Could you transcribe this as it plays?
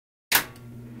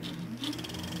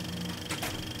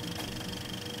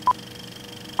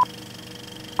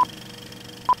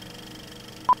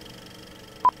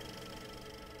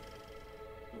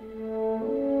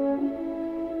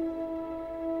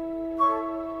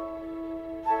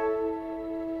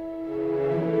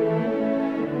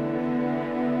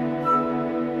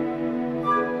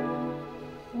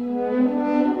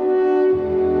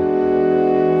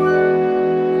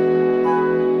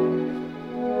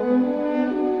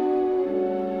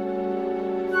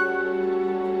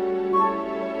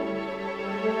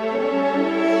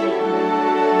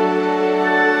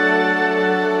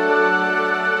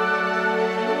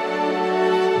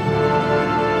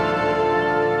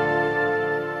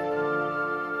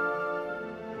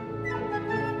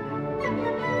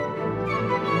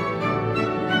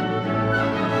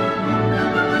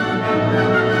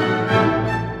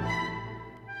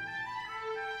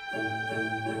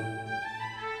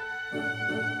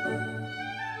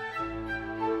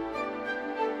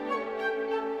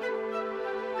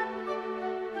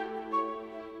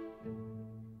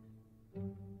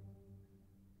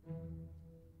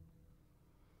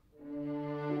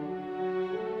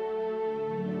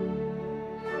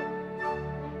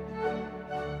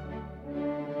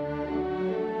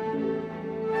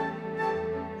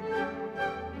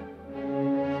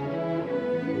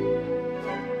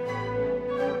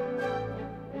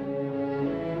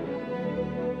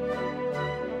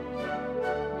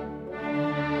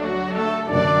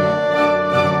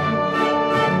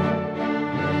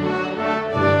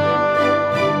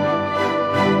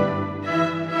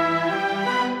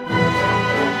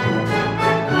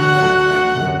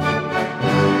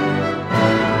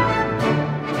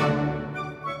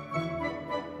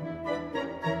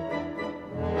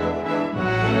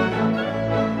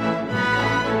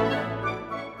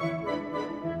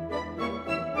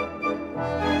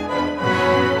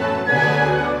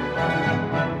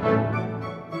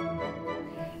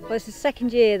Well, it's the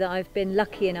second year that I've been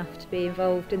lucky enough to be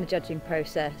involved in the judging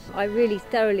process. I really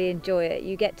thoroughly enjoy it.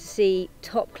 You get to see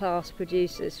top-class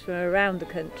producers from around the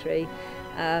country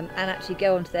and actually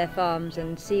go onto their farms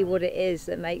and see what it is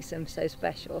that makes them so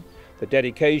special. The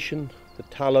dedication, the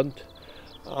talent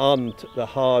and the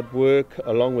hard work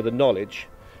along with the knowledge,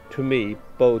 to me,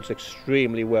 bodes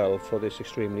extremely well for this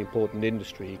extremely important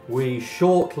industry. We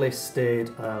shortlisted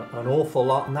an awful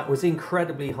lot, and that was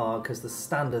incredibly hard because the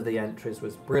standard of the entries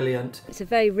was brilliant. It's a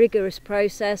very rigorous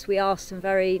process. We ask some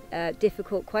very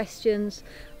difficult questions.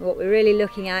 What we're really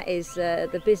looking at is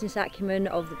the business acumen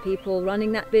of the people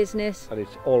running that business. And it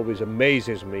always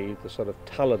amazes me the sort of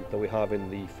talent that we have in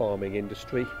the farming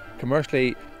industry.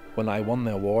 Commercially, when I won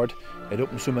the award, it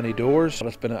opened so many doors.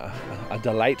 It's been a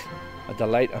delight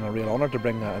and a real honour to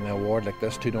bring an award like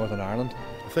this to Northern Ireland.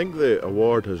 I think the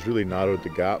award has really narrowed the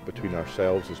gap between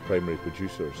ourselves as primary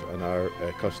producers and our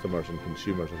customers and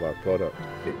consumers of our product.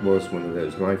 It was one of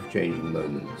those life-changing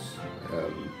moments.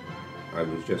 I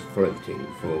was just floating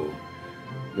for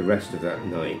the rest of that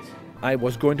night. I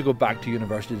was going to go back to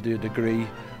university to do a degree.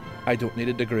 I don't need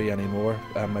a degree anymore.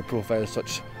 My profile is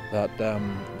such that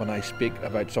when I speak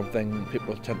about something,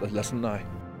 people tend to listen now.